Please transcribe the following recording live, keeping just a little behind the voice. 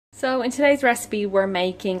So in today's recipe we're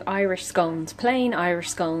making Irish scones, plain Irish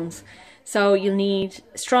scones. So you'll need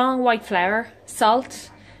strong white flour,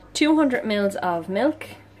 salt, 200 ml of milk,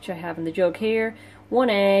 which I have in the jug here,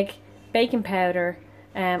 1 egg, baking powder.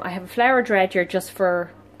 I have a flour dredger just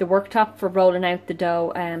for the worktop for rolling out the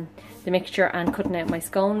dough, the mixture and cutting out my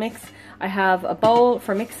scone mix. I have a bowl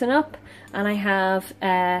for mixing up, and I have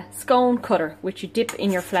a scone cutter which you dip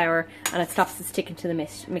in your flour and it stops it sticking to the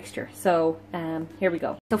mixture. So here we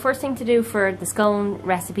go. So first thing to do for the scone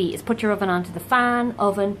recipe is put your oven onto the fan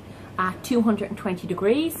oven at 220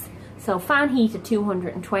 degrees. So fan heat at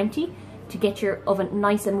 220 to get your oven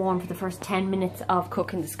nice and warm for the first 10 minutes of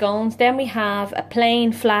cooking the scones. Then we have a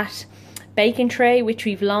plain flat baking tray which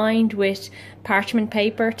we've lined with parchment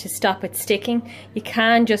paper to stop it sticking. You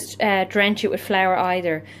can just drench it with flour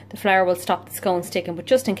either. The flour will stop the scone sticking, but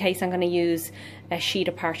just in case I'm going to use a sheet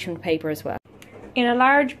of parchment paper as well. In a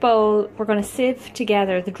large bowl we're going to sieve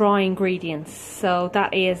together the dry ingredients. So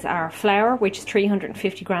that is our flour, which is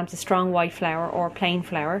 350 grams of strong white flour or plain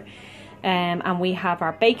flour. And we have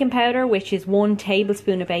our baking powder, which is 1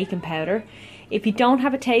 tablespoon of baking powder. If you don't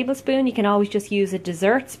have a tablespoon, you can always just use a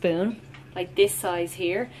dessert spoon like this size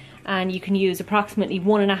here, and you can use approximately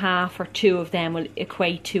 1.5 or 2 of them will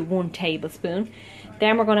equate to 1 tablespoon.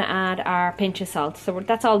 Then we're going to add our pinch of salt. So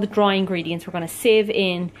that's all the dry ingredients we're going to sieve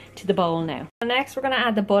in to the bowl now. So next we're going to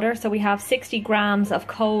add the butter. So we have 60 grams of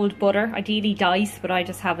cold butter, ideally diced, but I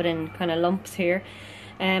just have it in kind of lumps here.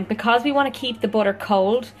 Because we want to keep the butter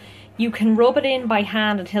cold, you can rub it in by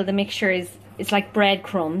hand until the mixture is like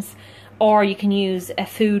breadcrumbs, or you can use a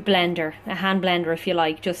food blender, a hand blender if you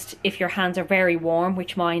like, just if your hands are very warm,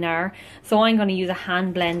 which mine are. So I'm going to use a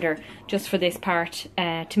hand blender just for this part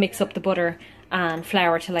to mix up the butter and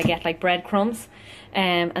flour till I get like breadcrumbs,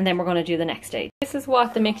 and then we're going to do the next stage. This is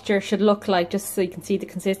what the mixture should look like, just so you can see the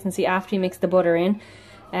consistency after you mix the butter in.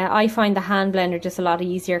 I find the hand blender just a lot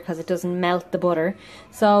easier because it doesn't melt the butter.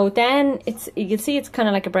 So then you can see it's kind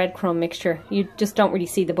of like a breadcrumb mixture. You just don't really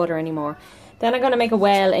see the butter anymore. Then I'm going to make a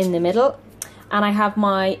well in the middle, and I have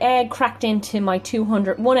my egg cracked into my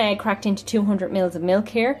 1 egg cracked into 200 ml of milk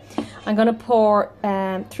here. I'm going to pour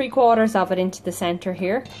 3/4 of it into the center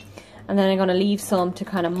here, and then I'm going to leave some to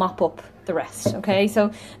kind of mop up the rest. Okay,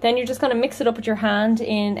 so then you're just going to mix it up with your hand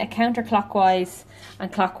in a counterclockwise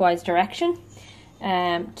and clockwise direction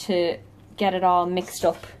to get it all mixed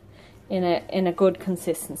up in a good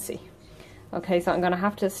consistency. Okay, so I'm going to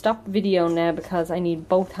have to stop the video now because I need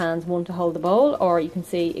both hands, one to hold the bowl, or you can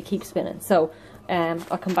see it keeps spinning. So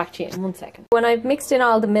I'll come back to you in 1 second. When I've mixed in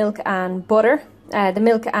all the milk and butter, the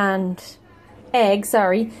milk and egg,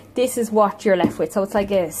 sorry, this is what you're left with. So it's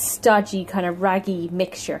like a stodgy kind of raggy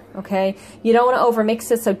mixture, okay? You don't want to over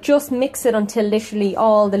mix it, so just mix it until literally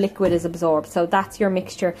all the liquid is absorbed. So that's your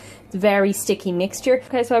mixture. It's a very sticky mixture.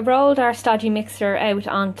 Okay, so I've rolled our stodgy mixture out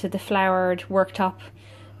onto the floured worktop.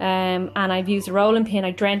 And I've used a rolling pin. I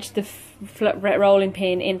drenched the rolling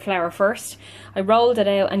pin in flour first. I rolled it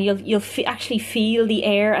out, and you'll actually feel the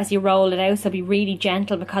air as you roll it out, so be really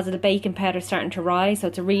gentle because of the baking powder starting to rise. So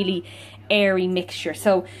it's a really airy mixture.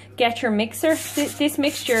 So get your mixer. This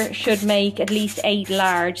mixture should make at least 8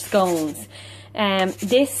 large scones.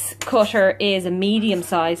 This cutter is a medium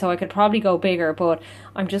size, so I could probably go bigger, but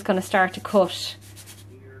I'm just going to start to cut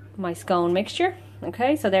my scone mixture.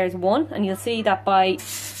 Okay, so there's one, and you'll see that by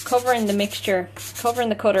covering the mixture, covering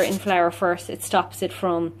the cutter in flour first, it stops it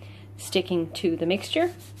from sticking to the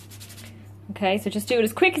mixture. Okay, so just do it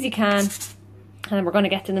as quick as you can, and then we're going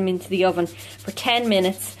to get them into the oven for 10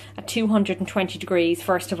 minutes at 220 degrees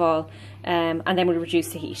first of all, and then we'll reduce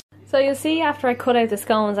the heat. So you'll see after I cut out the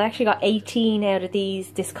scones, I actually got 18 out of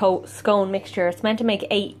this scone mixture. It's meant to make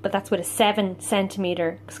 8, but that's with a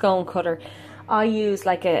 7cm scone cutter. I use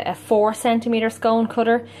like a 4cm scone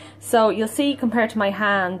cutter. So you'll see compared to my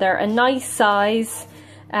hand, they're a nice size,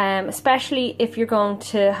 especially if you're going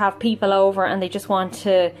to have people over and they just want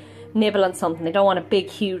to nibble on something. They don't want a big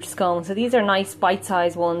huge scone. So these are nice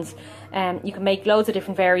bite-sized ones. You can make loads of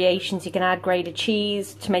different variations. You can add grated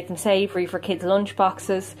cheese to make them savoury for kids' lunch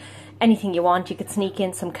boxes. Anything you want. You could sneak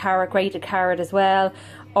in some grated carrot as well,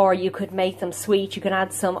 or you could make them sweet. You can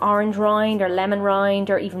add some orange rind or lemon rind,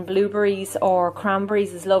 or even blueberries or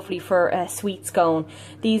cranberries is lovely for a sweet scone.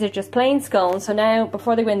 These are just plain scones. So now,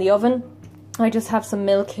 before they go in the oven, I just have some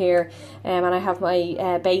milk here, and I have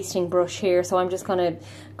my basting brush here. So I'm just going to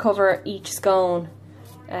cover each scone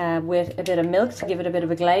with a bit of milk to give it a bit of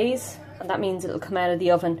a glaze, and that means it'll come out of the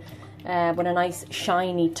oven with a nice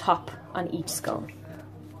shiny top on each scone.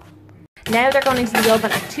 Now they're going into the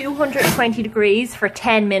oven at 220 degrees for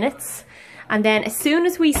 10 minutes, and then as soon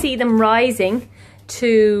as we see them rising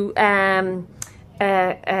to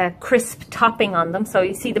a crisp topping on them. So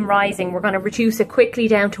you see them rising. We're going to reduce it quickly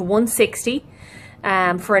down to 160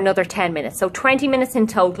 for another 10 minutes. So 20 minutes in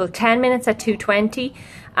total, 10 minutes at 220,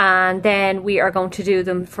 and then we are going to do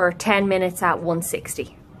them for 10 minutes at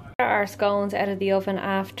 160. Our scones out of the oven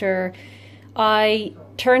after I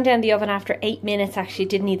turned down the oven after 8 minutes. Actually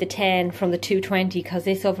didn't need the 10 from the 220 because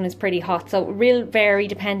this oven is pretty hot, so it will vary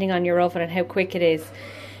depending on your oven and how quick it is.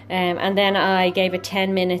 And then I gave it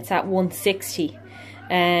 10 minutes at 160.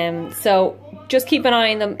 So just keep an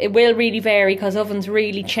eye on them. It will really vary because ovens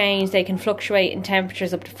really change. They can fluctuate in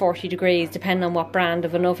temperatures up to 40 degrees depending on what brand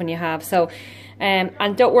of an oven you have. So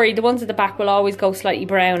and don't worry, the ones at the back will always go slightly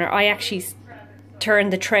browner. I actually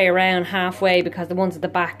turned the tray around halfway because the ones at the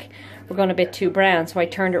back were going a bit too brown, so I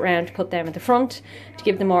turned it around to put them at the front to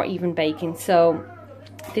give them more even baking. So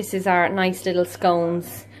this is our nice little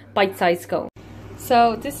scones, bite-sized scones.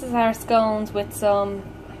 So this is our scones with some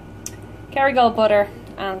Kerrygold butter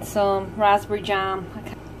and some raspberry jam.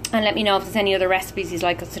 And let me know if there's any other recipes you'd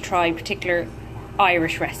like us to try, particular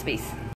Irish recipes.